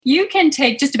You can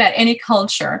take just about any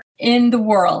culture in the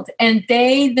world, and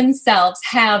they themselves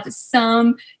have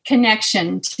some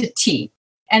connection to tea.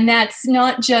 And that's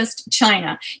not just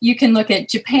China. You can look at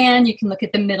Japan, you can look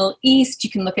at the Middle East,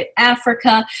 you can look at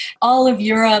Africa, all of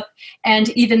Europe, and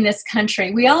even this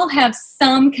country. We all have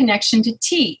some connection to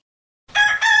tea.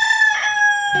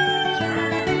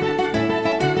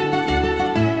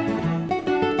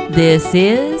 This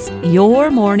is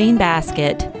Your Morning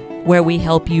Basket, where we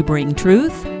help you bring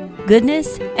truth,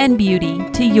 goodness, and beauty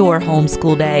to your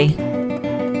homeschool day.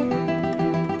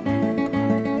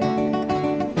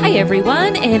 Hi,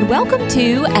 everyone, and welcome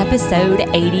to episode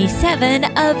 87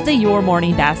 of the Your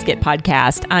Morning Basket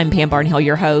podcast. I'm Pam Barnhill,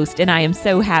 your host, and I am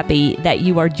so happy that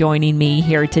you are joining me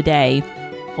here today.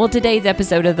 Well, today's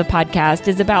episode of the podcast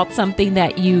is about something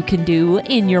that you can do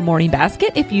in your morning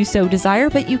basket if you so desire,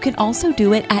 but you can also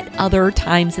do it at other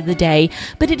times of the day.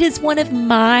 But it is one of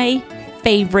my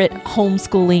favorite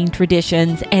homeschooling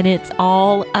traditions, and it's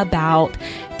all about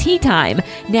tea time.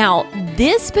 Now,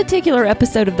 this particular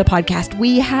episode of the podcast,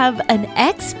 we have an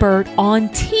expert on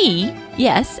tea.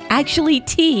 Yes, actually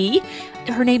tea.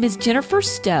 Her name is Jennifer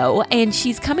Stowe, and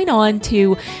she's coming on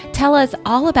to tell us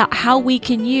all about how we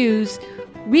can use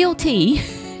real tea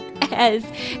as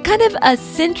kind of a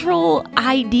central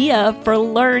idea for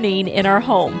learning in our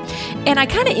home. And I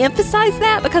kind of emphasize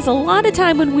that because a lot of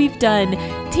time when we've done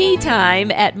tea time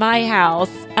at my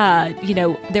house,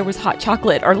 there was hot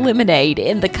chocolate or lemonade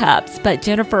in the cups, but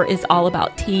Jennifer is all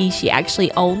about tea. She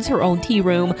actually owns her own tea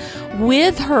room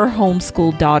with her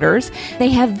homeschooled daughters. They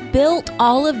have built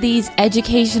all of these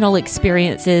educational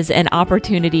experiences and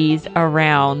opportunities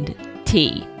around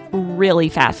tea. Really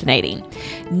fascinating.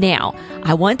 Now,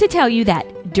 I want to tell you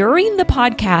that during the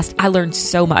podcast, I learned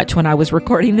so much when I was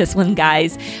recording this one,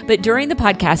 guys. But during the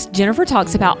podcast, Jennifer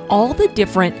talks about all the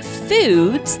different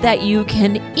foods that you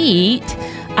can eat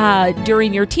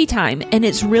during your tea time. And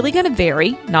it's really going to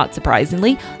vary, not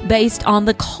surprisingly, based on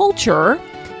the culture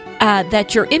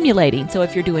that you're emulating. So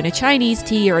if you're doing a Chinese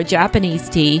tea or a Japanese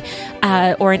tea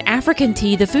or an African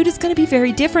tea, the food is going to be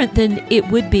very different than it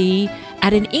would be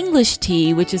at an English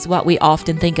tea, which is what we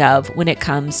often think of when it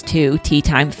comes to tea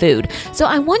time food. So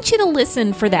I want you to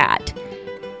listen for that.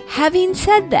 Having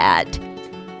said that,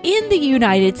 in the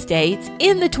United States,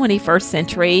 in the 21st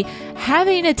century,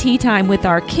 having a tea time with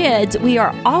our kids, we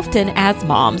are often, as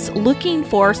moms, looking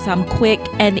for some quick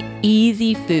and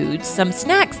easy foods, some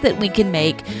snacks that we can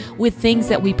make with things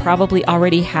that we probably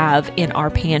already have in our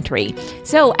pantry.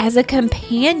 So as a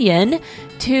companion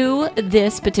to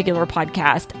this particular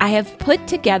podcast, I have put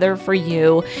together for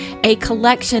you a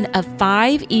collection of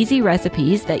 5 easy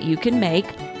recipes that you can make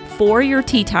for your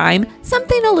tea time,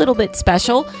 something a little bit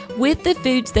special with the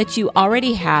foods that you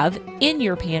already have in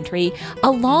your pantry,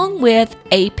 along with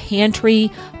a pantry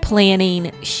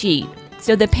planning sheet.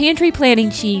 So the pantry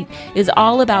planning sheet is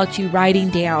all about you writing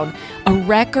down a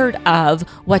record of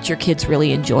what your kids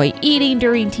really enjoy eating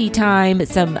during tea time,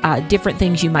 some different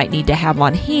things you might need to have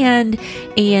on hand,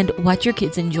 and what your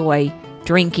kids enjoy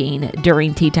drinking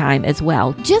during tea time as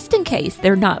well, just in case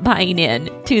they're not buying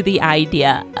in to the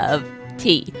idea of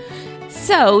tea.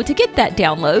 So to get that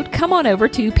download, come on over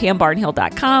to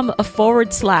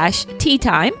pambarnhill.com/tea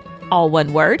time, all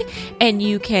one word, and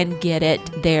you can get it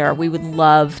there. We would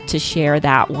love to share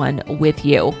that one with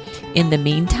you. In the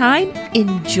meantime,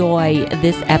 enjoy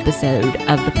this episode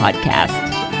of the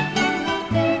podcast.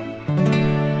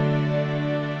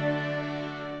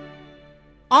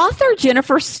 Author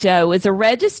Jennifer Stowe is a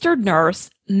registered nurse,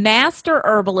 master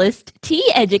herbalist, tea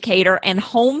educator, and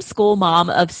homeschool mom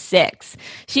of 6.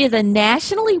 She is a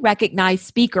nationally recognized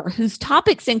speaker whose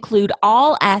topics include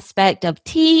all aspects of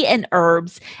tea and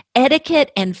herbs,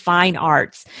 etiquette, and fine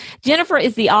arts. Jennifer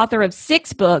is the author of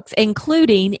 6 books,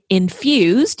 including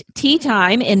Infused, Tea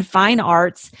Time in Fine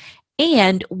Arts,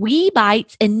 and Wee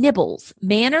Bites and Nibbles,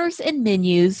 Manners and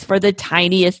Menus for the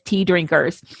Tiniest Tea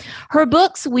Drinkers. Her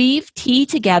books weave tea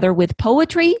together with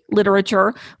poetry,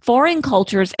 literature, foreign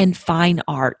cultures, and fine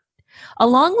art.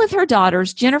 Along with her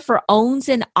daughters, Jennifer owns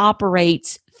and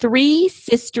operates 3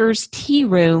 Sisters Tea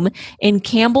Room in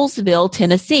Campbellsville,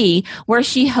 Tennessee, where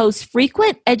she hosts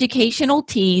frequent educational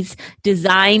teas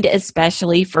designed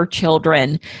especially for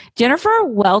children. Jennifer,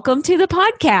 welcome to the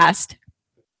podcast.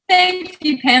 Thank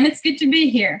you, Pam. It's good to be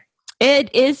here.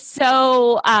 It is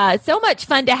so much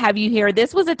fun to have you here.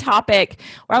 This was a topic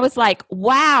where I was like,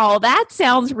 wow, that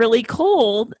sounds really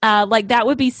cool. Like that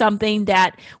would be something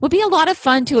that would be a lot of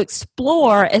fun to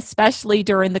explore, especially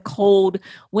during the cold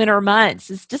winter months.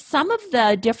 It's just some of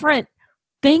the different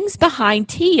things behind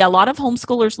tea. A lot of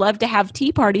homeschoolers love to have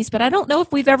tea parties, but I don't know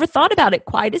if we've ever thought about it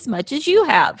quite as much as you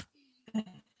have.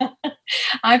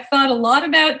 I've thought a lot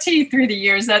about tea through the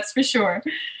years, that's for sure.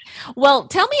 Well,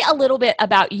 tell me a little bit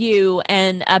about you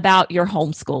and about your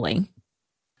homeschooling.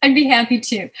 I'd be happy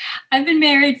to. I've been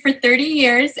married for 30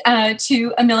 years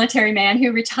to a military man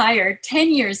who retired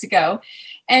 10 years ago.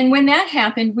 And when that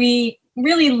happened, we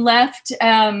really left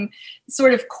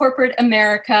sort of corporate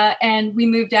America, and we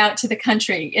moved out to the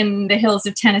country in the hills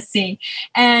of Tennessee.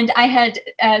 And I had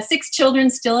 6 children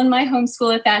still in my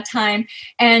homeschool at that time,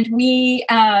 and we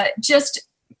just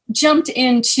jumped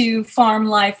into farm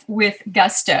life with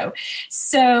gusto.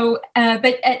 So,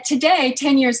 but today,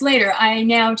 10 years later, I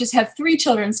now just have 3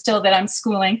 children still that I'm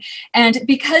schooling. And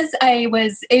because I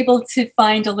was able to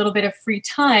find a little bit of free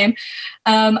time,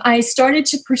 I started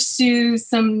to pursue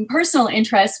some personal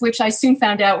interests, which I soon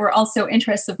found out were also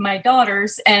interests of my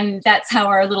daughters. And that's how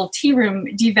our little tea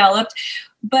room developed.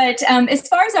 But as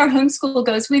far as our homeschool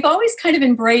goes, we've always kind of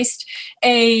embraced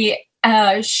a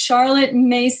Charlotte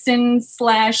Mason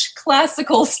 /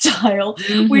 classical style,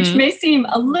 which may seem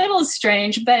a little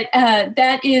strange, but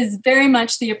that is very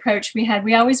much the approach we had.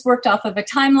 We always worked off of a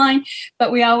timeline,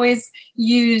 but we always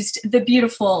used the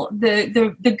beautiful,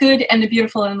 the good and the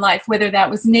beautiful in life, whether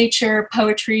that was nature,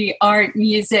 poetry, art,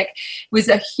 music, was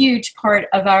a huge part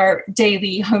of our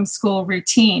daily homeschool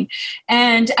routine.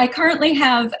 And I currently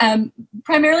have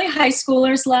primarily high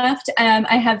schoolers left.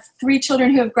 I have 3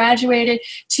 children who have graduated,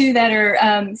 2 that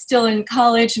are still in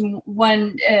college, and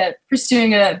one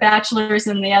pursuing a bachelor's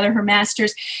and the other her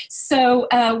master's. So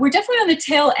we're definitely on the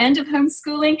tail end of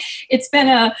homeschooling. It's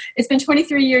been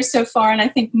 23 years so far, and I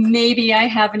think maybe I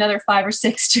have another 5 or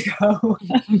 6 to go.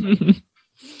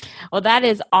 Well, that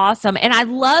is awesome. And I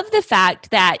love the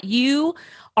fact that you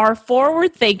are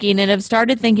forward thinking and have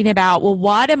started thinking about, well,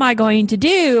 what am I going to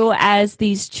do as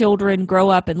these children grow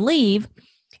up and leave?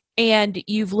 And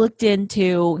you've looked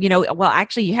into, well,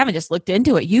 actually, you haven't just looked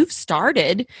into it. You've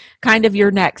started kind of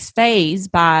your next phase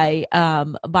by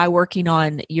working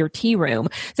on your tea room.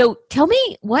 So tell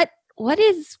me,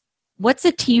 what's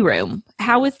a tea room?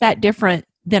 How is that different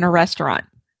than a restaurant?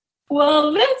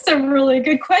 Well, that's a really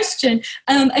good question.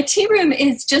 A tea room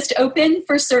is just open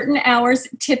for certain hours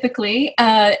typically,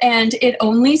 and it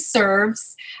only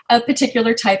serves a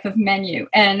particular type of menu,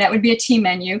 and that would be a tea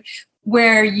menu,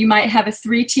 where you might have a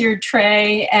 3-tiered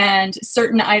tray and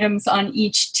certain items on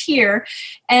each tier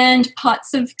and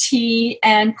pots of tea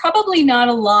and probably not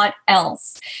a lot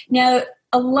else. Now,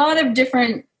 a lot of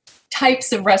different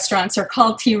types of restaurants are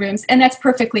called tea rooms, and that's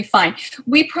perfectly fine.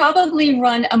 We probably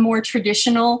run a more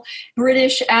traditional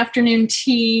British afternoon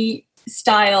tea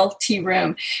style tea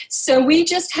room. So we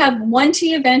just have 1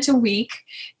 tea event a week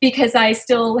because I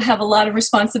still have a lot of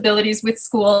responsibilities with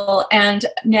school and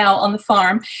now on the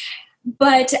farm.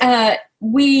 But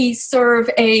we serve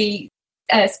a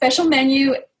special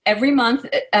menu every month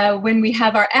when we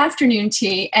have our afternoon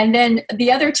tea. And then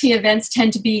the other tea events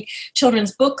tend to be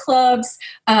children's book clubs.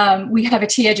 We have a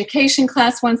tea education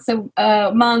class once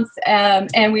a month.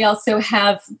 And we also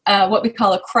have what we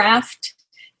call a craft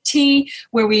tea,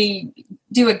 where we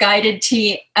do a guided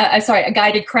a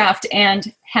guided craft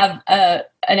and have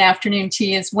an afternoon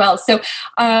tea as well. So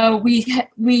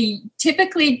we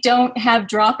typically don't have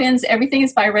drop-ins. Everything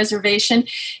is by reservation,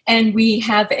 and we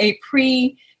have a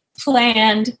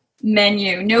pre-planned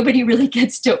menu. Nobody really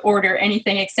gets to order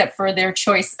anything except for their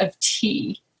choice of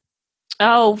tea.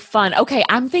 Oh, fun. Okay,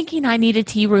 I'm thinking I need a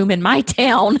tea room in my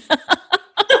town.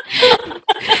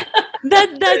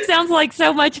 That sounds like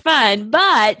so much fun.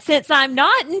 But since I'm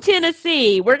not in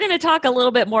Tennessee, we're going to talk a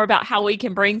little bit more about how we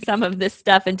can bring some of this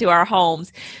stuff into our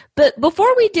homes. But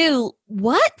before we do,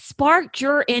 what sparked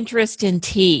your interest in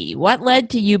tea? What led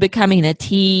to you becoming a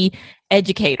tea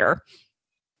educator?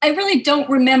 I really don't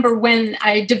remember when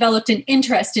I developed an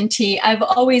interest in tea. I've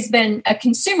always been a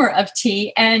consumer of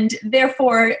tea, and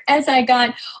therefore, as I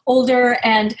got older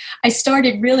and I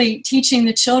started really teaching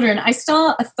the children, I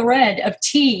saw a thread of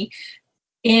tea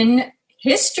in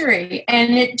history,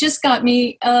 and it just got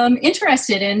me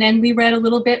interested. And then we read a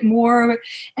little bit more,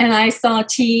 and I saw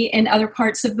tea in other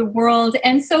parts of the world.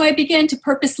 And so I began to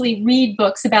purposely read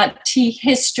books about tea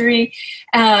history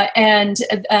and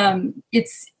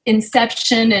its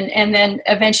inception, and then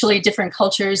eventually different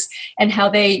cultures and how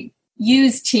they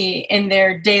use tea in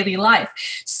their daily life.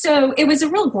 So it was a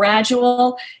real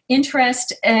gradual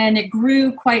interest, and it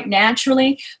grew quite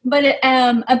naturally. But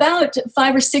about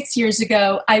 5 or 6 years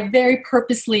ago, I very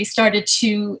purposely started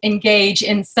to engage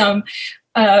in some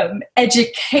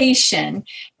education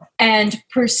and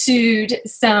pursued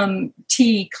some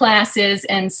tea classes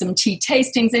and some tea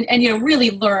tastings, and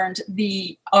really learned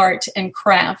the art and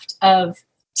craft of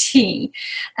tea.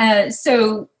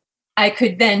 So I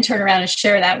could then turn around and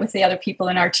share that with the other people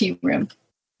in our tea room.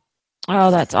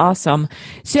 Oh, that's awesome.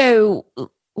 So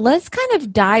let's kind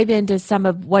of dive into some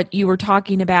of what you were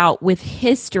talking about with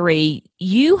history.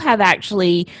 You have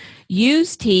actually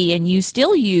used tea, and you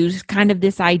still use kind of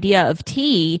this idea of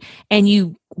tea, and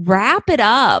you wrap it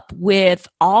up with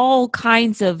all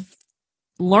kinds of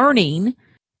learning,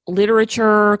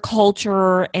 literature,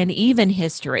 culture, and even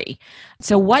history.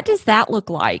 So what does that look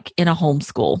like in a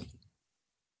homeschool?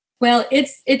 Well,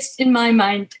 it's in my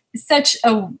mind such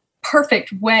a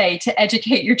perfect way to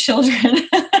educate your children.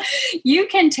 You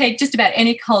can take just about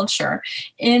any culture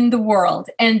in the world,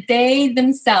 and they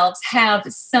themselves have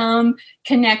some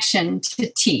connection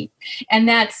to tea. And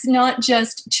that's not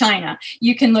just China.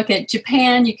 You can look at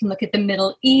Japan, you can look at the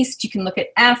Middle East, you can look at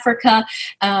Africa,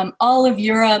 all of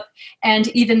Europe, and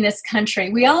even this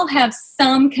country. We all have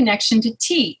some connection to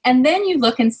tea. And then you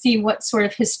look and see what sort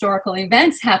of historical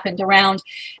events happened around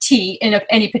tea in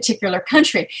any particular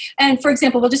country. And for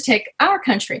example, we'll just take our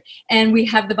country, and we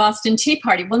have the Boston Tea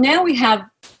Party. Well, now we have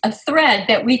a thread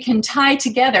that we can tie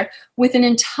together with an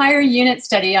entire unit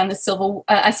study on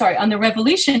the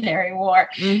Revolutionary War.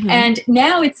 Mm-hmm. And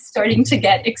now it's starting to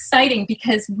get exciting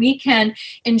because we can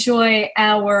enjoy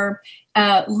our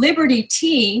Liberty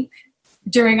tea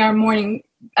during our morning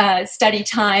study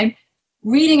time,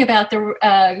 reading about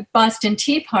the Boston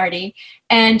Tea Party,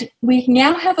 and we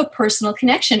now have a personal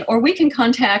connection. Or we can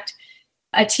contact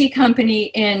a tea company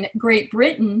in Great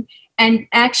Britain and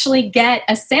actually get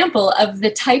a sample of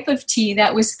the type of tea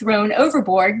that was thrown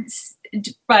overboard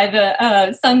by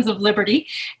the Sons of Liberty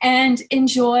and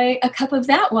enjoy a cup of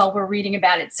that while we're reading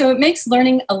about it. So it makes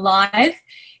learning alive.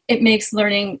 It makes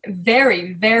learning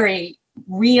very, very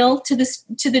real to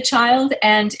the child,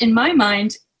 and in my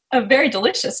mind, very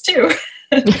delicious too.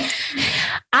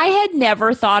 I had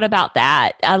never thought about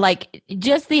that. Like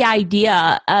just the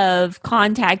idea of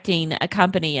contacting a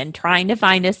company and trying to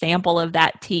find a sample of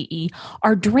that tea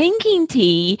or drinking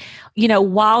tea,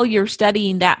 while you're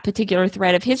studying that particular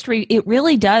thread of history, it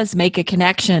really does make a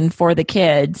connection for the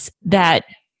kids that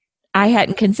I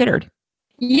hadn't considered.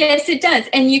 Yes, it does.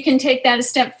 And you can take that a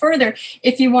step further.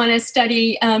 If you want to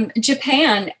study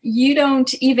Japan, you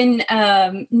don't even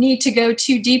need to go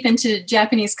too deep into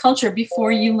Japanese culture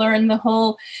before you learn the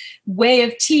whole way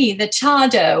of tea, the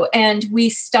chado, and we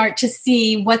start to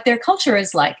see what their culture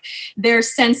is like, their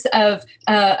sense of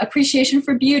appreciation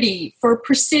for beauty, for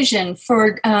precision,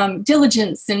 for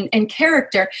diligence and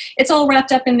character. It's all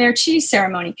wrapped up in their tea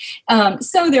ceremony.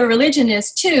 So their religion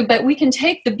is too, but we can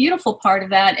take the beautiful part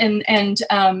of that and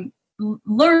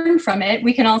learn from it.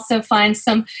 We can also find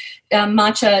some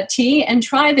matcha tea and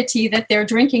try the tea that they're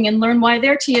drinking and learn why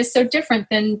their tea is so different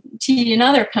than tea in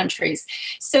other countries.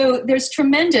 So there's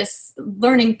tremendous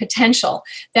learning potential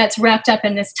that's wrapped up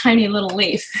in this tiny little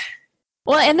leaf.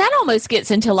 Well, and that almost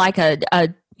gets into like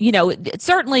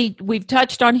certainly we've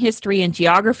touched on history and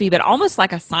geography, but almost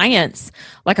like a science,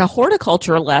 like a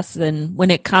horticulture lesson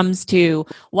when it comes to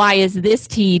why is this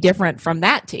tea different from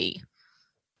that tea?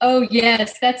 Oh,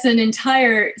 yes. That's an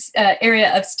entire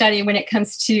area of study when it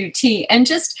comes to tea, and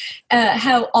just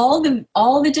how all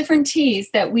the different teas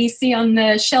that we see on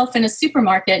the shelf in a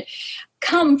supermarket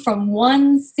come from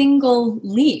one single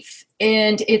leaf.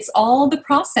 And it's all the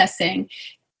processing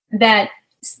that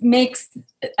makes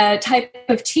a type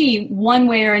of tea one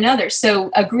way or another.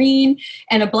 So a green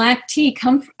and a black tea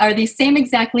are the same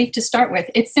exact leaf to start with.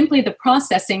 It's simply the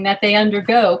processing that they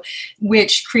undergo,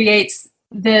 which creates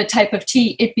the type of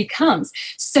tea it becomes.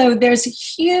 So there's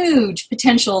huge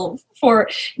potential for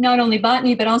not only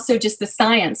botany, but also just the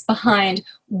science behind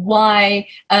why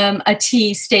a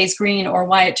tea stays green or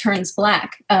why it turns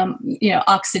black.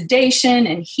 Oxidation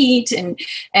and heat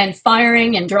and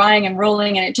firing and drying and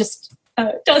rolling, and it just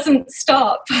doesn't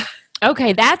stop.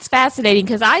 Okay, that's fascinating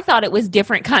because I thought it was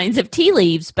different kinds of tea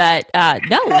leaves, but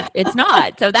no, it's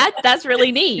not. So that's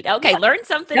really neat. Okay, learned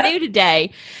something new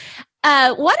today.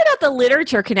 What about the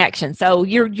literature connection? So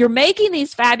you're making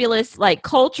these fabulous like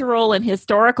cultural and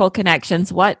historical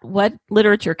connections. What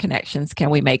literature connections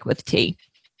can we make with tea?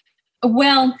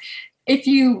 Well, if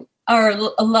you are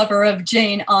a lover of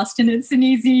Jane Austen, it's an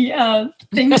easy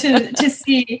thing to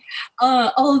see.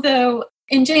 Although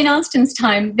in Jane Austen's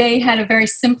time, they had a very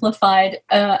simplified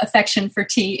affection for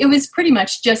tea. It was pretty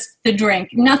much just the drink,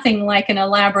 nothing like an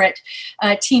elaborate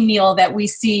tea meal that we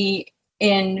see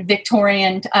in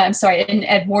Edwardian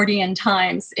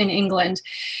times in England,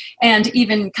 and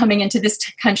even coming into this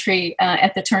country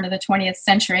at the turn of the 20th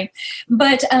century.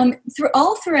 But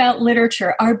throughout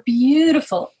literature are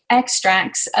beautiful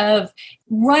extracts of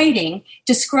writing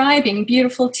describing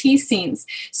beautiful tea scenes.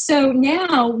 So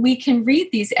now we can read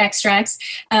these extracts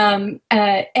and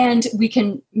we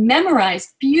can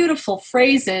memorize beautiful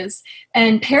phrases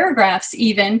and paragraphs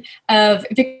even of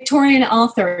Victorian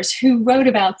authors who wrote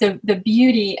about the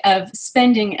beauty of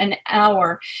spending an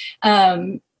hour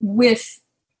with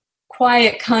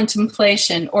quiet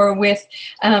contemplation, or with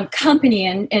company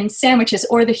and sandwiches,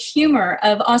 or the humor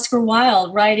of Oscar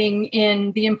Wilde writing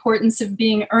in The Importance of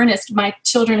Being Earnest. My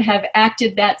children have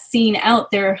acted that scene out,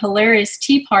 their hilarious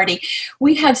tea party.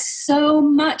 We have so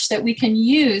much that we can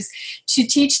use to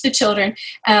teach the children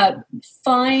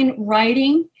fine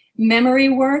writing, memory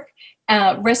work,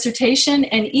 recitation,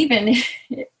 and even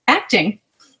acting.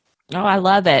 Oh, I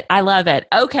love it. I love it.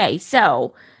 Okay,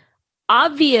 so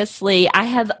obviously, I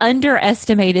have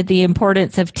underestimated the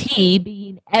importance of tea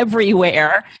being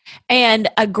everywhere and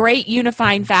a great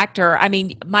unifying factor. I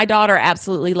mean, my daughter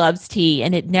absolutely loves tea,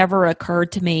 and it never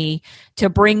occurred to me to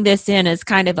bring this in as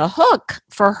kind of a hook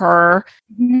for her,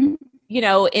 you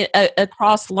know,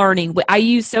 across learning. I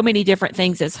use so many different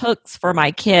things as hooks for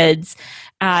my kids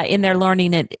in their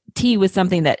learning, and tea was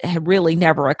something that had really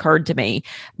never occurred to me.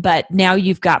 But now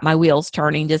you've got my wheels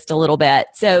turning just a little bit.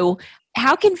 So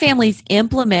how can families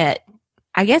implement,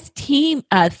 I guess, tea,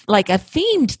 like a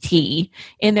themed tea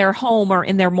in their home or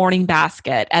in their morning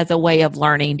basket as a way of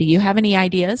learning? Do you have any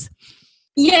ideas?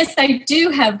 Yes, I do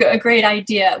have a great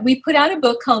idea. We put out a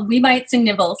book called Wee Bites and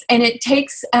Nibbles, and it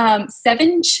takes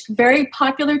 7 very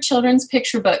popular children's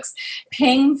picture books.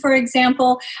 Ping, for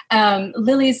example,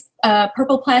 Lily's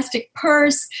Purple Plastic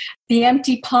Purse, The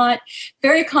Empty Pot,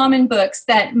 very common books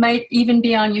that might even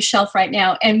be on your shelf right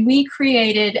now. And we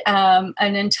created an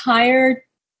entire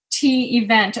tea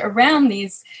event around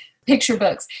these picture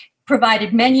books,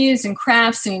 provided menus and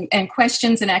crafts and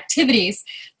questions and activities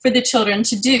for the children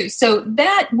to do. So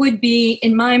that would be,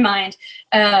 in my mind,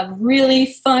 a really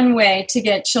fun way to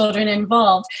get children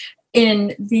involved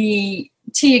in the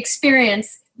tea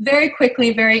experience very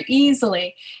quickly, very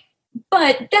easily.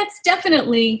 But that's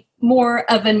definitely more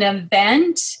of an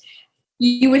event.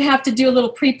 You would have to do a little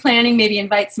pre-planning, maybe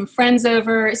invite some friends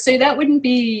over. So that wouldn't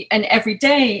be an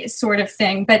everyday sort of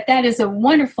thing, but that is a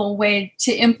wonderful way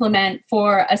to implement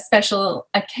for a special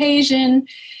occasion,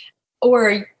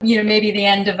 or, you know, maybe the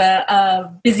end of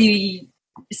a busy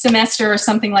semester or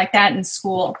something like that in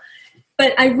school.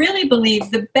 But I really believe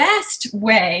the best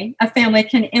way a family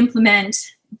can implement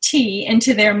tea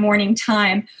into their morning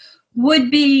time would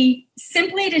be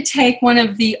simply to take one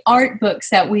of the art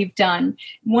books that we've done.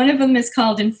 One of them is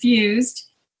called Infused.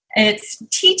 It's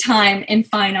Tea Time in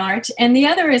Fine Art, and the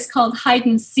other is called Hide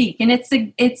and Seek, and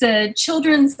it's a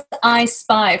children's I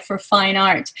Spy for fine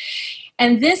art.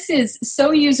 And this is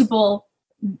so usable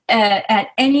at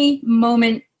any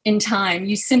moment in time.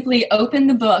 You simply open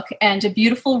the book, and a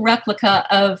beautiful replica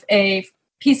of a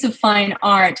piece of fine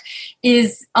art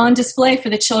is on display for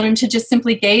the children to just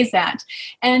simply gaze at.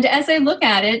 And as they look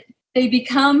at it, they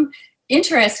become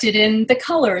interested in the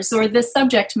colors or the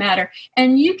subject matter.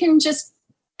 And you can just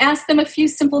ask them a few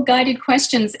simple guided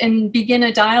questions and begin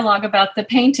a dialogue about the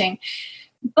painting.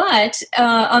 But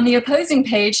on the opposing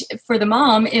page for the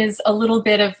mom is a little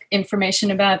bit of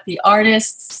information about the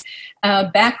artist's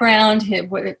background,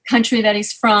 what country that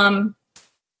he's from,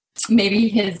 maybe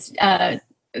his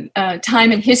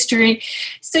time in history.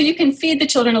 So you can feed the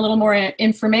children a little more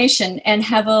information and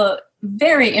have a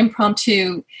very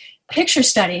impromptu picture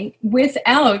study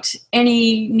without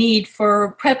any need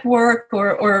for prep work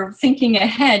or thinking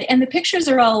ahead. And the pictures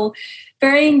are all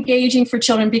very engaging for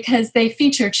children because they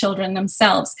feature children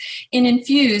themselves. In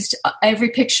Infused, every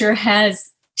picture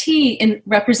has tea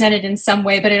represented in some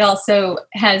way, but it also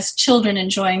has children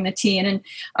enjoying the tea. And in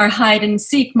our Hide and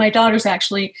Seek, my daughters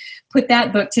actually put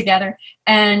that book together,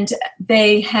 and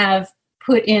they have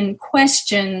put in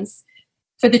questions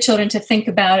for the children to think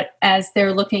about as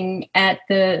they're looking at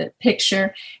the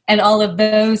picture. And all of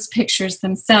those pictures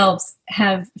themselves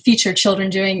have featured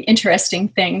children doing interesting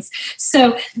things.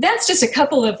 So that's just a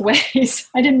couple of ways.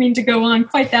 I didn't mean to go on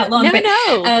quite that long,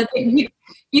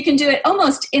 you can do it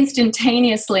almost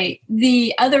instantaneously.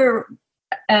 The other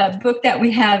book that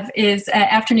we have is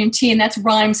Afternoon Tea, and that's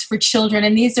Rhymes for Children.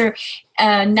 And these are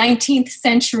 19th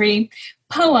century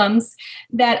poems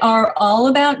that are all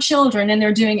about children, and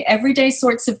they're doing everyday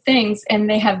sorts of things, and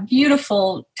they have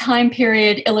beautiful time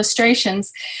period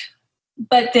illustrations,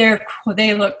 but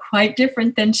they look quite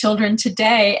different than children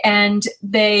today, and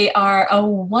they are a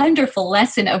wonderful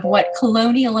lesson of what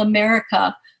colonial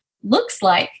America looks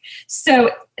like.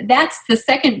 So that's the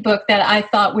second book that I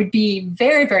thought would be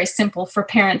very, very simple for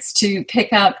parents to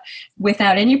pick up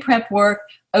without any prep work,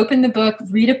 open the book,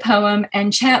 read a poem,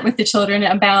 and chat with the children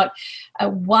about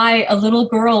why a little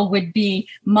girl would be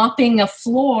mopping a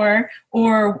floor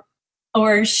or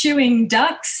shooing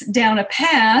ducks down a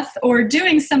path or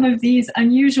doing some of these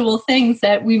unusual things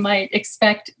that we might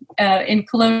expect in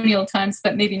colonial times,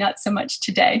 but maybe not so much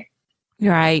today.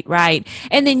 Right, right.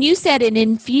 And then you said it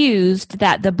infused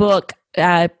that the book,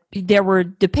 there were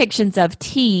depictions of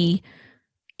tea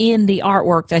in the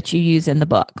artwork that you use in the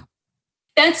book.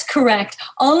 That's correct.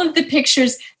 All of the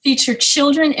pictures feature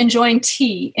children enjoying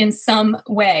tea in some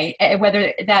way,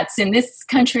 whether that's in this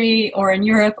country or in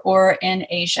Europe or in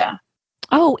Asia.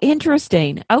 Oh,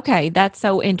 interesting. Okay, that's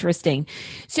so interesting.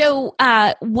 So,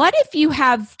 what if you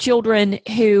have children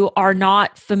who are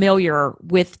not familiar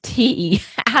with tea?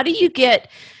 How do you get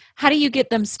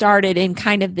them started in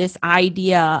kind of this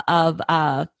idea of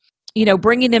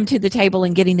bringing them to the table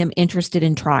and getting them interested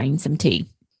in trying some tea?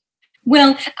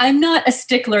 Well, I'm not a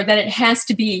stickler that it has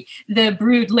to be the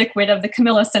brewed liquid of the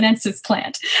Camellia sinensis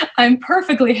plant. I'm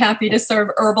perfectly happy to serve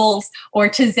herbals or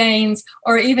tisanes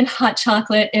or even hot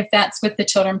chocolate if that's what the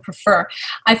children prefer.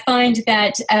 I find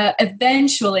that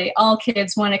eventually all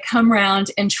kids want to come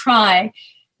around and try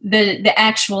the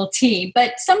actual tea.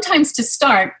 But sometimes to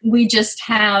start, we just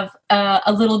have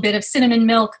a little bit of cinnamon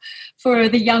milk for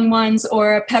the young ones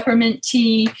or a peppermint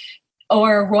tea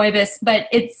or rooibos, but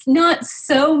it's not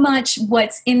so much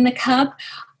what's in the cup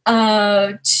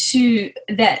to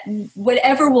that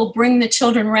whatever will bring the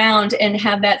children around and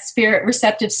have that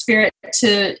receptive spirit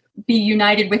to be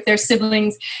united with their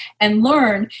siblings and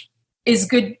learn is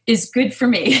good for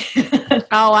me.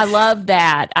 Oh, I love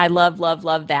that. I love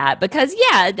that because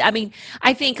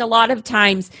I think a lot of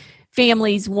times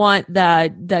families want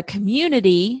the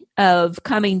community of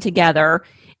coming together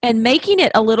and making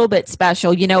it a little bit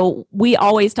special. We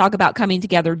always talk about coming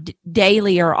together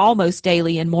daily or almost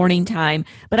daily in morning time,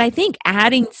 but I think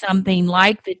adding something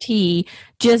like the tea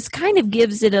just kind of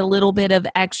gives it a little bit of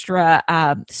extra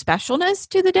specialness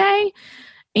to the day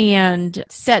and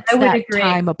sets that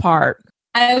time apart.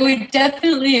 I would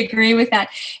definitely agree with that.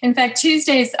 In fact,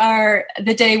 Tuesdays are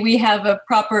the day we have a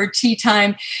proper tea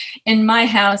time in my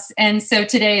house. And so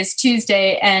today is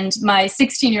Tuesday, and my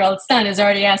 16-year-old son has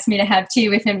already asked me to have tea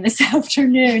with him this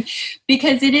afternoon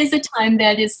because it is a time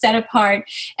that is set apart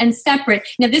and separate.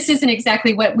 Now, this isn't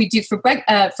exactly what we do for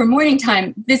morning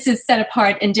time. This is set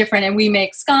apart and different, and we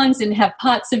make scones and have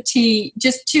pots of tea,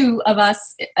 just two of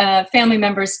us family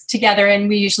members together, and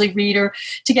we usually read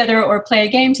together or play a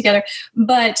game together.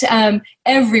 But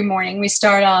every morning we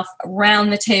start off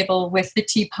around the table with the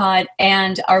teapot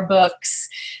and our books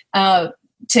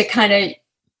to kind of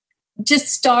just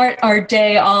start our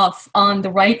day off on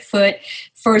the right foot.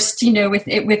 First,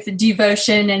 with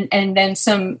devotion and then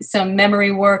some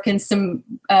memory work and some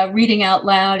reading out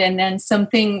loud, and then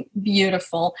something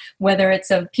beautiful, whether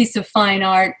it's a piece of fine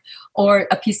art or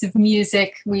a piece of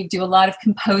music. We do a lot of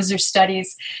composer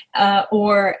studies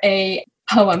or a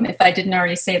poem, if I didn't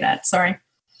already say that. Sorry.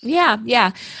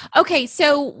 Yeah. Okay,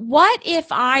 so what if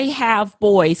I have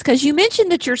boys? Because you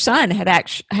mentioned that your son had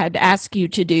asked you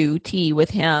to do tea with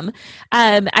him.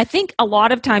 I think a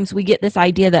lot of times we get this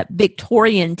idea that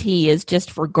Victorian tea is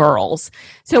just for girls.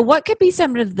 So what could be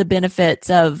some of the benefits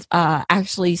of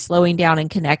actually slowing down and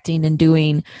connecting and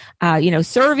doing,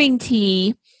 serving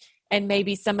tea and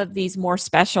maybe some of these more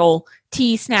special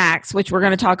tea snacks, which we're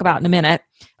going to talk about in a minute,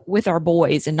 with our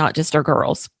boys and not just our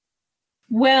girls?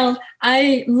 Well,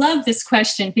 I love this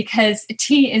question because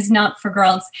tea is not for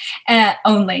girls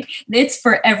only. It's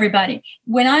for everybody.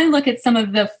 When I look at some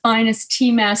of the finest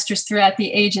tea masters throughout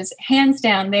the ages, hands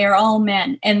down, they are all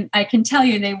men. And I can tell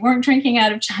you they weren't drinking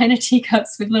out of China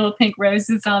teacups with little pink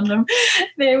roses on them.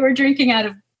 They were drinking out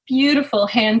of beautiful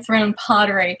hand-thrown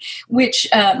pottery, which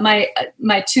my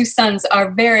two sons are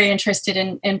very interested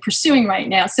in pursuing right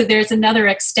now. So there's another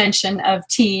extension of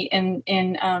tea in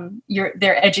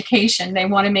their education. They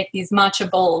want to make these matcha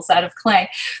bowls out of clay.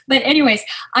 But anyways,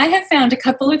 I have found a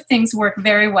couple of things work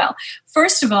very well.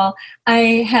 First of all,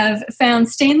 I have found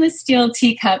stainless steel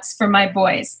teacups for my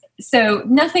boys. So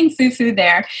nothing foo-foo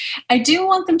there. I do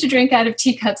want them to drink out of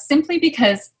teacups simply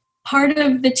because part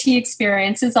of the tea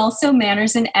experience is also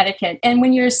manners and etiquette. And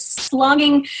when you're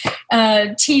slogging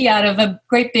tea out of a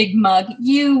great big mug,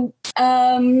 you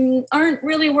aren't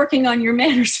really working on your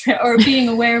manners or being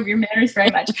aware of your manners very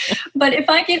much. But if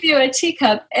I give you a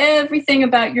teacup, everything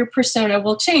about your persona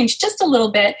will change just a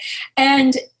little bit.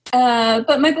 And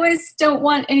But my boys don't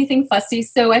want anything fussy,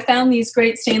 so I found these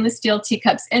great stainless steel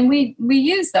teacups, and we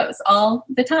use those all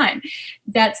the time.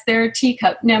 That's their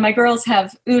teacup. Now, my girls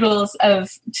have oodles of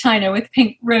china with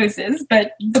pink roses,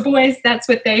 but the boys, that's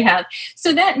what they have.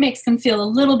 So that makes them feel a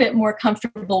little bit more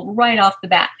comfortable right off the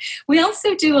bat. We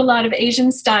also do a lot of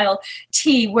Asian-style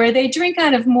tea, where they drink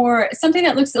out of something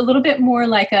that looks a little bit more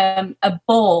like a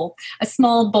bowl, a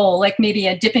small bowl, like maybe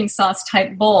a dipping sauce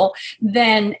type bowl,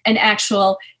 than an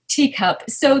actual teacup.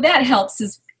 So that helps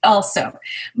also.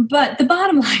 But the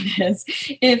bottom line is,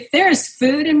 if there's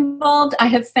food involved, I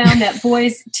have found that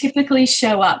boys typically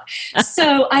show up.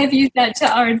 So I've used that to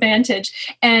our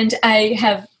advantage. And I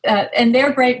have, and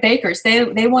they're great bakers.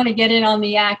 They want to get in on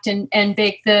the act and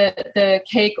bake the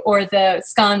cake or the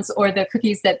scones or the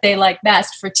cookies that they like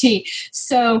best for tea.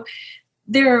 So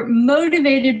they're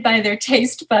motivated by their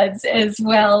taste buds, as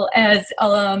well as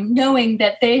knowing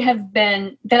that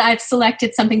that I've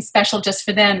selected something special just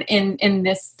for them in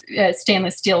this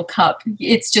stainless steel cup.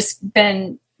 It's just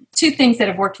been two things that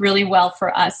have worked really well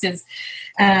for us: is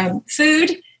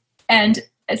food and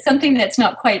something that's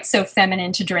not quite so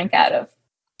feminine to drink out of.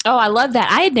 Oh, I love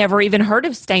that. I had never even heard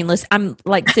of stainless. I'm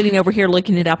like sitting over here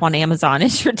looking it up on Amazon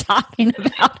as you're talking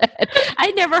about it.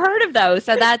 I'd never heard of those.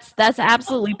 So that's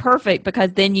absolutely perfect,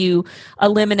 because then you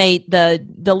eliminate the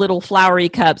little flowery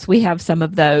cups. We have some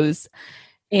of those,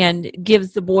 and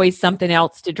gives the boys something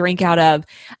else to drink out of.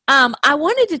 I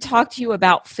wanted to talk to you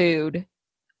about food.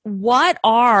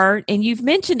 And you've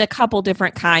mentioned a couple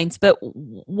different kinds, but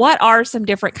what are some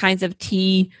different kinds of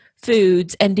tea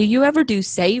foods? And do you ever do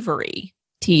savory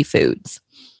tea foods?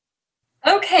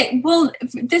 Okay, well,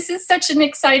 this is such an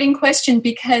exciting question,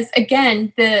 because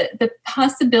again, the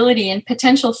possibility and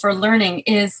potential for learning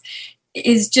is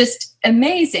just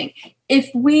amazing.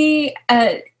 If we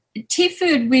tea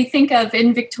food we think of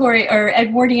in Victoria or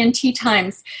Edwardian tea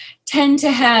times tend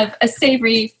to have a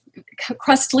savory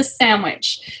crustless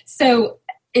sandwich. So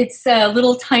it's a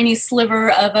little tiny sliver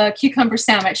of a cucumber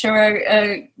sandwich or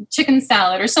a chicken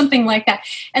salad or something like that.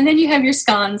 And then you have your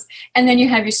scones, and then you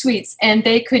have your sweets. And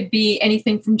they could be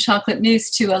anything from chocolate mousse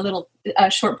to a little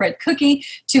shortbread cookie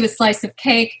to a slice of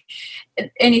cake.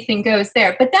 Anything goes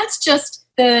there. But that's just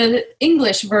the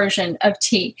English version of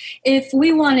tea. If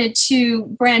we wanted to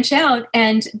branch out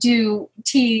and do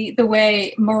tea the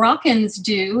way Moroccans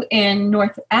do in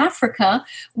North Africa,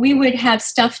 we would have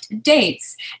stuffed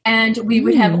dates, and we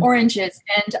would have oranges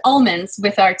and almonds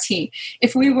with our tea.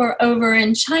 If we were over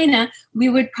in China, we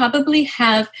would probably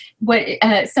have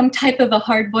some type of a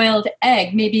hard-boiled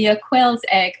egg, maybe a quail's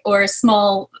egg or a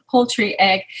small poultry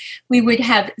egg. We would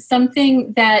have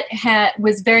something that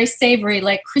was very savory,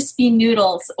 like crispy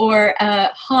noodles, or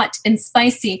hot and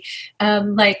spicy,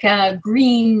 like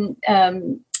green,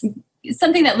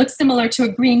 something that looks similar to a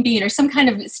green bean or some kind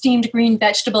of steamed green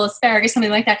vegetable, asparagus,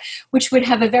 something like that, which would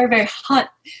have a very, very hot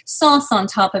sauce on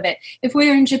top of it. If we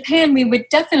were in Japan, we would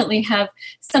definitely have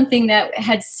something that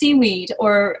had seaweed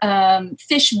or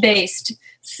fish-based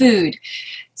food.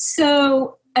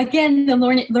 So again, the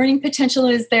learning potential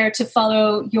is there to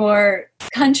follow your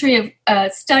country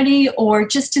of study, or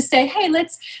just to say, hey,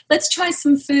 let's try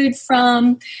some food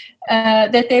from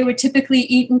that they would typically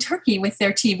eat in Turkey with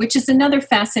their tea, which is another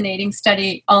fascinating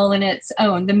study all in its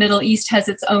own. The Middle East has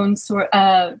its own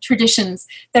traditions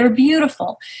that are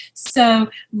beautiful. So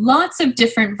lots of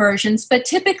different versions, but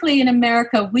typically in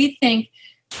America, we think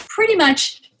pretty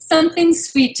much something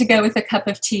sweet to go with a cup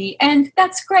of tea, and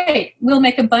that's great. We'll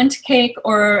make a bundt cake,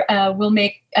 or we'll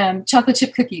make chocolate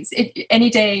chip cookies. Any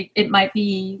day it might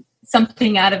be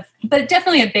something but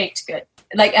definitely a baked good,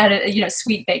 like out of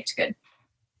sweet baked good.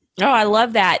 Oh, I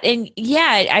love that. And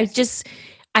yeah,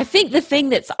 I think the thing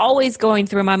that's always going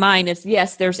through my mind is,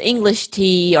 yes, there's English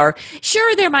tea, or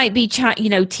sure, there might be,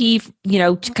 tea,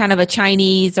 kind of a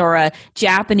Chinese or a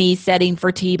Japanese setting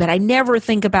for tea, but I never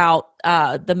think about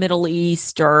the Middle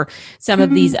East or some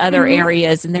of these other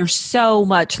areas. And there's so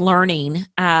much learning,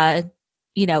 and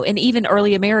even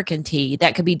early American tea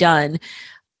that could be done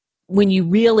when you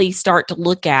really start to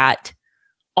look at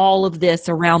all of this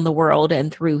around the world and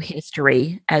through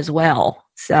history as well.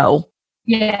 So,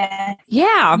 yeah.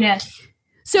 Yes.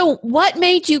 So what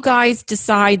made you guys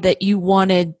decide that you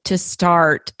wanted to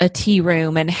start a tea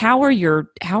room, and how are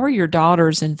your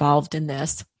daughters involved in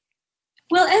this?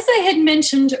 Well, as I had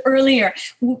mentioned earlier,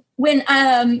 when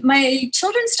my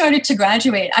children started to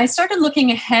graduate, I started looking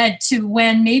ahead to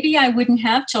when maybe I wouldn't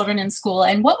have children in school,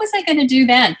 and what was I going to do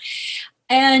then?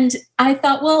 And I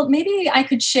thought, well, maybe I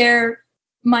could share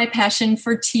my passion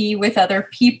for tea with other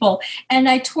people. And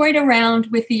I toyed around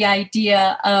with the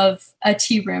idea of a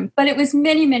tea room, but it was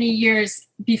many, many years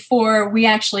before we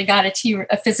actually got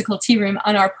a physical tea room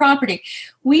on our property.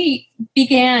 We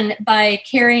began by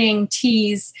carrying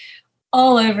teas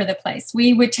all over the place.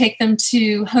 We would take them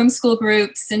to homeschool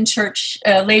groups and church,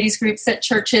 ladies groups at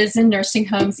churches and nursing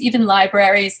homes, even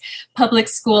libraries, public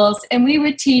schools. And we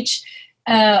would teach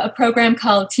a program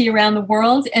called Tea Around the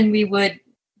World, and we would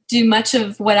do much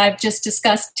of what I've just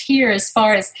discussed here as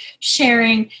far as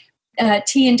sharing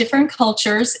tea in different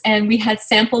cultures. And we had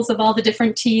samples of all the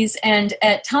different teas. And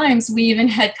at times we even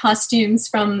had costumes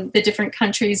from the different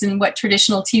countries and what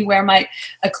traditional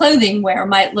clothing wear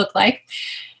might look like.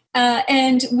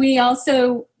 And we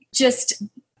also just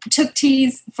took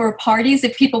teas for parties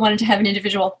if people wanted to have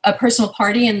a personal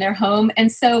party in their home.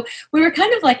 And so we were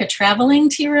kind of like a traveling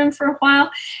tea room for a while.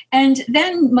 And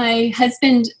then my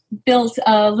husband built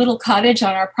a little cottage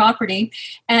on our property,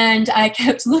 and I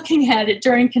kept looking at it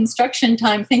during construction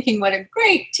time thinking what a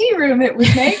great tea room it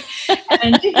would make.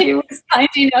 And he was kind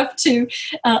enough to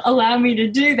allow me to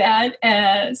do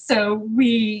that. So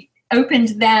we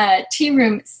opened that tea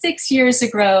room 6 years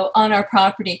ago on our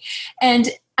property. And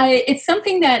it's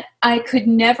something that I could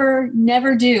never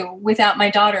do without my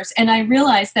daughters. And I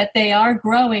realize that they are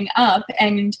growing up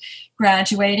and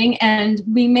graduating, and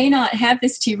we may not have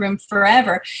this tea room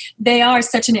forever. They are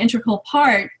such an integral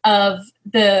part of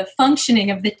the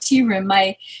functioning of the tea room.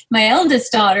 My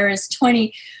eldest daughter is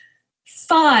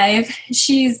 25.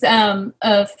 She's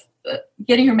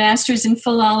getting her master's in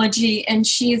philology, and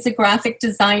she's a graphic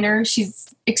designer.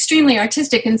 She's extremely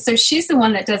artistic, and so she's the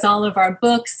one that does all of our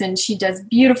books, and she does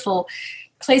beautiful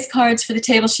place cards for the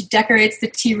table. She decorates the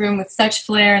tea room with such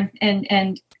flair,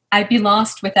 and I'd be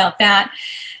lost without that.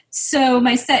 So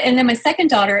my second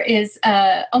daughter is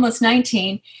almost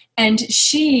 19, and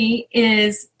she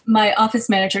is my office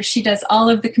manager. She does all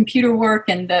of the computer work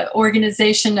and the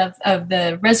organization of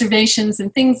the reservations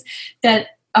and things that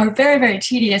are very, very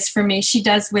tedious for me. She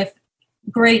does with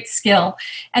great skill.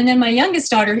 And then my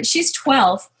youngest daughter, she's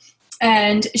 12,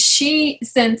 and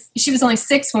since she was only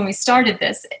 6 when we started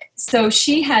this, so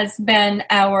she has been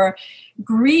our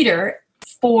greeter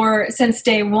since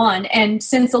day one. And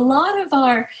since a lot of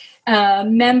our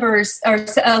members, or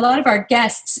a lot of our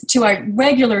guests to our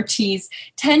regular teas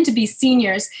tend to be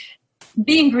seniors,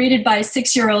 being greeted by a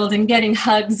 6-year-old and getting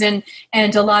hugs and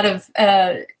a lot of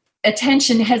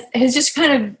attention has just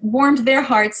kind of warmed their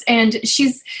hearts, and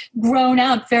she's grown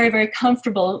out very, very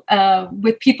comfortable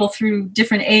with people through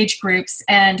different age groups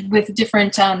and with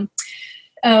different, some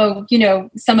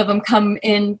of them come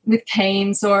in with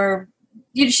canes, or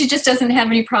she just doesn't have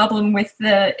any problem with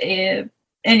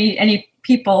any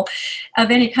people of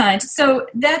any kind. So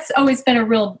that's always been a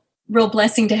real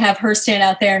blessing to have her stand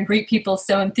out there and greet people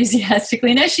so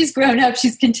enthusiastically. And as she's grown up,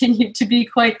 she's continued to be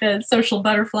quite the social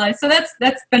butterfly. So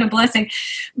that's been a blessing.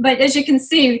 But as you can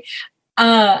see,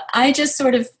 I just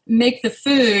sort of make the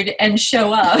food and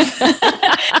show up.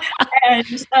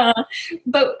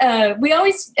 But we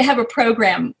always have a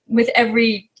program with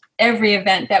every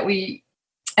event that we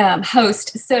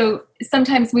host. So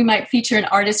sometimes we might feature an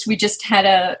artist. We just had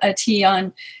a tea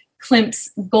on Klimt's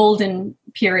golden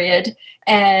period,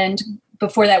 and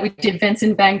before that we did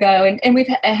Vincent van Gogh, and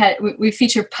we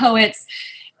feature poets,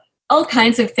 all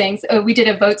kinds of things. We did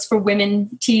a Votes for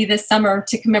Women tea this summer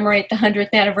to commemorate the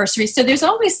 100th anniversary. So there's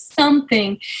always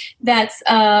something that's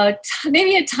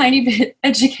maybe a tiny bit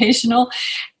educational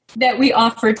that we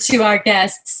offer to our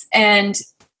guests, and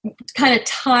kind of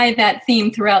tie that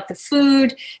theme throughout the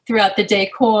food, throughout the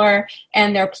decor,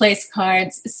 and their place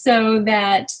cards, so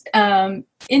that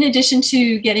in addition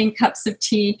to getting cups of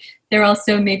tea, they're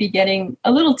also maybe getting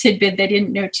a little tidbit they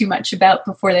didn't know too much about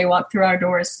before they walk through our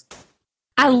doors.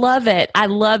 I love it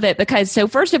because, so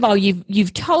first of all,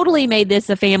 you've totally made this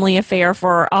a family affair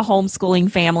for a homeschooling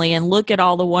family, and look at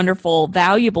all the wonderful,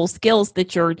 valuable skills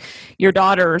that your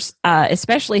daughters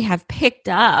especially have picked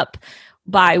up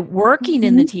by working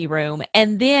in the tea room.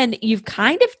 And then you've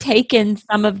kind of taken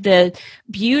some of the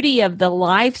beauty of the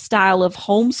lifestyle of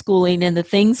homeschooling and the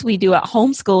things we do at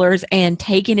homeschoolers and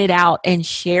taken it out and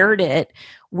shared it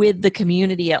with the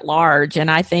community at large. And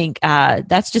I think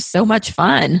that's just so much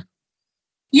fun.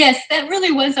 Yes, that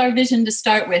really was our vision to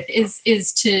start with,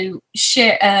 is to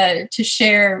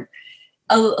share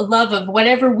a love of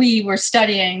whatever we were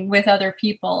studying with other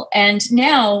people. And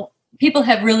now people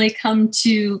have really come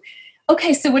to,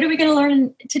 okay, so what are we going to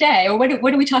learn today? Or what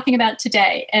are we talking about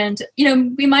today? And,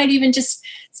 we might even just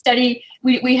study.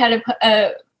 We had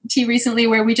a tea recently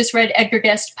where we just read Edgar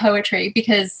Guest poetry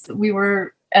because we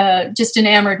were just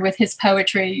enamored with his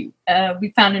poetry.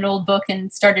 We found an old book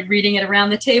and started reading it around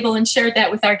the table and shared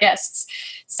that with our guests.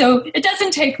 So it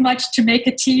doesn't take much to make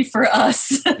a tea for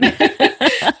us.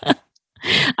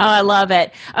 Oh, I love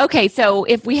it. Okay, so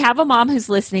if we have a mom who's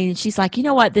listening and she's like, you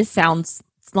know what, this sounds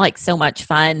like so much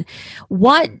fun.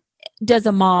 What does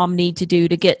a mom need to do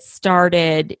to get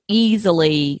started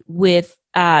easily with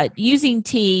using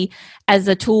tea as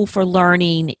a tool for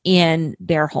learning in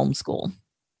their homeschool?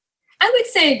 I would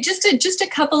say just a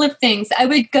couple of things. I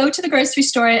would go to the grocery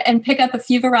store and pick up a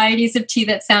few varieties of tea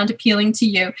that sound appealing to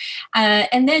you.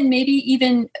 And then maybe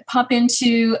even pop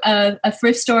into a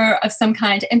thrift store of some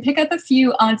kind and pick up a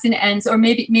few odds and ends, or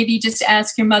maybe just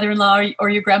ask your mother-in-law or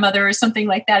your grandmother or something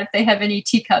like that if they have any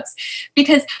teacups.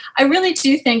 Because I really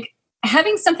do think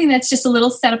having something that's just a little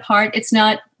set apart, it's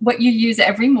not what you use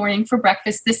every morning for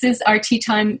breakfast, this is our tea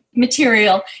time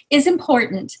material, is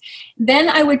important. Then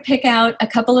I would pick out a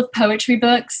couple of poetry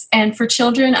books. And for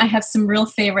children, I have some real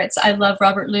favorites. I love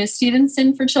Robert Louis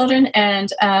Stevenson for children.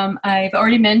 And I've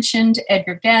already mentioned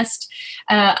Edgar Guest.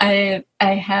 I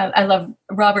love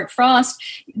Robert Frost.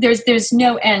 There's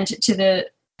no end to the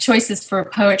choices for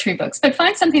poetry books, but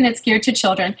find something that's geared to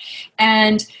children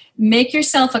and make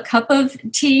yourself a cup of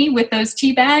tea with those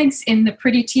tea bags in the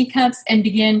pretty teacups and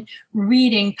begin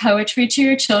reading poetry to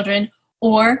your children,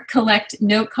 or collect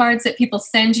note cards that people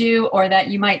send you or that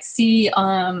you might see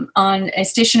on a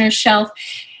stationer's shelf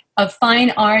of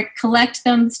fine art. Collect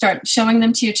them, start showing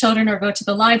them to your children, or go to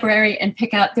the library and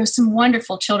pick out. There's some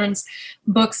wonderful children's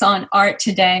books on art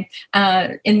today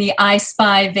in the I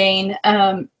Spy vein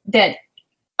that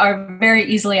are very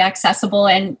easily accessible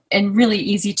and really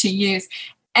easy to use.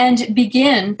 And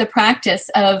begin the practice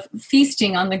of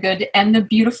feasting on the good and the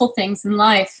beautiful things in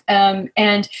life.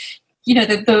 And, you know,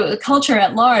 the culture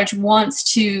at large wants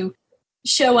to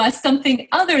show us something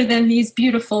other than these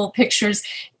beautiful pictures.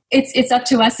 It's up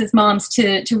to us as moms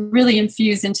to really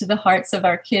infuse into the hearts of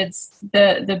our kids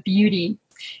the beauty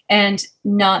and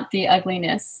not the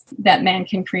ugliness that man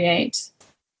can create.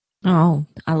 Oh,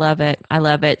 I love it. I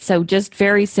love it. So just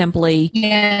very simply,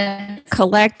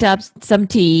 collect up some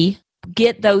tea,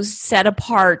 get those set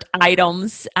apart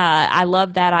items. I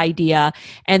love that idea.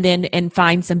 And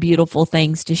find some beautiful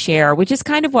things to share, which is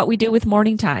kind of what we do with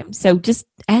Morning Time. So just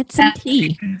add some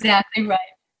tea. Exactly right.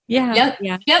 Yeah.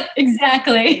 Yep,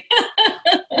 exactly.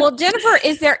 Well, Jennifer,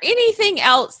 is there anything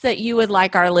else that you would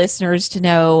like our listeners to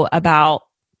know about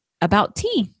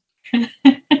tea?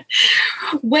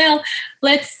 Well,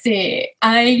 let's see.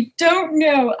 I don't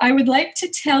know. I would like to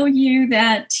tell you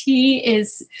that tea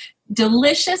is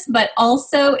delicious, but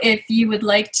also if you would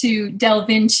like to delve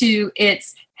into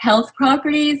its health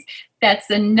properties, that's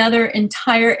another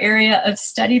entire area of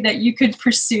study that you could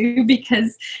pursue,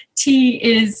 because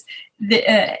tea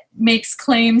makes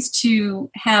claims to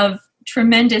have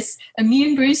tremendous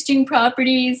immune boosting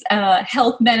properties,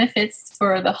 health benefits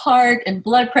for the heart and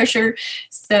blood pressure.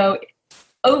 So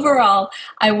overall,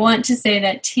 I want to say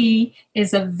that tea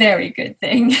is a very good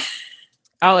thing.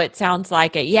 Oh, it sounds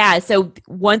like it. Yeah. So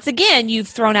once again, you've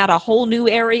thrown out a whole new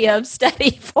area of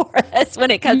study for us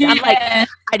when it comes. I'm like, I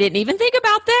didn't even think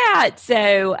about that.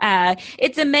 So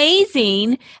it's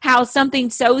amazing how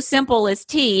something so simple as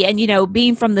tea, and, you know,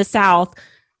 being from the South,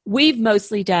 we've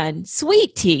mostly done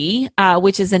sweet tea,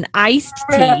 which is an iced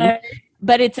tea.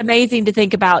 But it's amazing to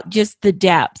think about just the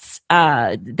depths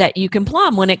that you can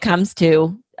plumb when it comes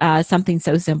to something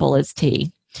so simple as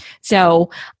tea. So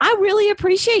I really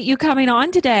appreciate you coming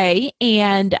on today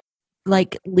and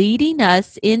leading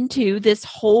us into this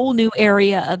whole new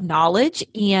area of knowledge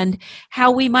and how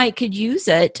we could use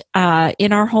it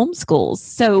in our homeschools.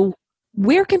 So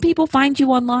where can people find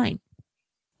you online?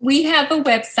 We have a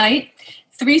website,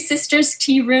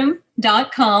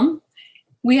 threesisterstearoom.com.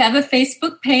 We have a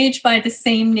Facebook page by the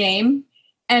same name,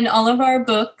 and all of our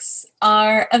books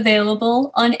are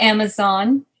available on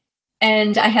Amazon.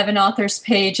 And I have an author's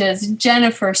page as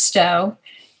Jennifer Stowe.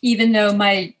 Even though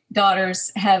my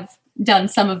daughters have done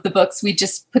some of the books, we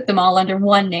just put them all under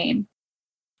one name.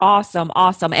 Awesome.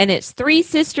 And it's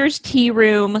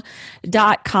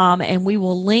threesisterstearoom.com, and we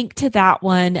will link to that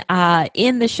one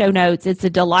in the show notes. It's a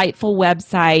delightful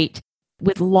website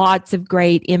with lots of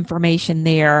great information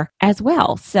there as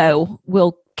well. So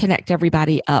we'll connect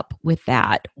everybody up with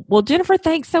that. Well, Jennifer,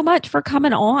 thanks so much for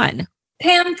coming on.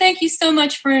 Pam, thank you so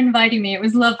much for inviting me. It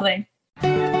was lovely.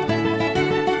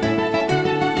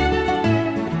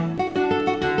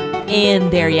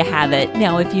 And there you have it.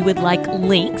 Now, if you would like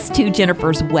links to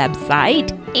Jennifer's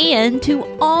website, and to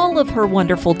all of her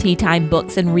wonderful tea time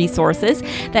books and resources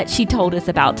that she told us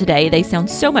about today. They sound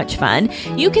so much fun.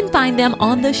 You can find them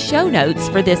on the show notes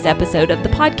for this episode of the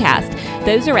podcast.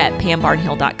 Those are at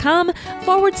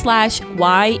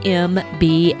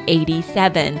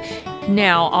pambarnhill.com/YMB87.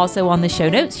 Now, also on the show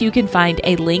notes, you can find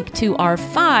a link to our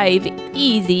 5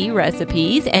 easy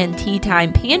recipes and tea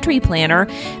time pantry planner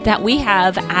that we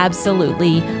have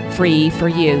absolutely free for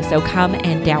you. So come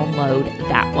and download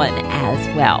that one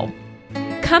as well.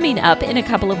 Coming up in a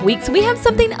couple of weeks, we have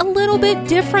something a little bit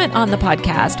different on the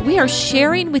podcast. We are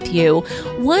sharing with you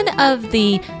one of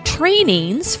the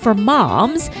trainings for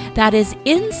moms that is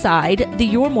inside the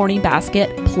Your Morning Basket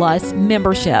Plus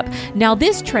membership. Now,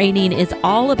 this training is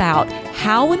all about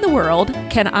how in the world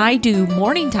can I do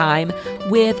morning time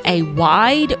with a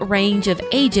wide range of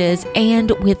ages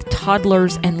and with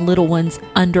toddlers and little ones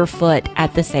underfoot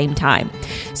at the same time.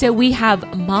 So we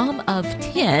have mom of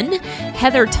 10,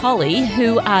 Heather Tully,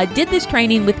 who did this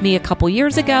training with me a couple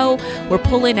years ago. We're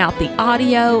pulling out the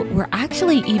audio. We're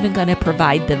actually even going to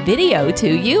provide the video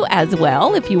to you as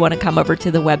well if you want to come over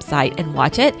to the website and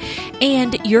watch it.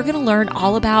 And you're going to learn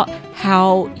all about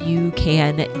how you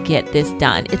can get this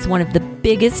done. It's one of the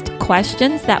biggest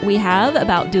questions that we have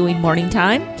about doing morning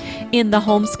time in the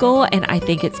homeschool, and I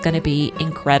think it's going to be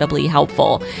incredibly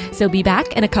helpful. So be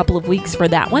back in a couple of weeks for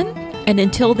that one. And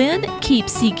until then, keep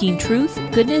seeking truth,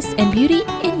 goodness, and beauty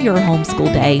in your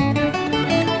homeschool day.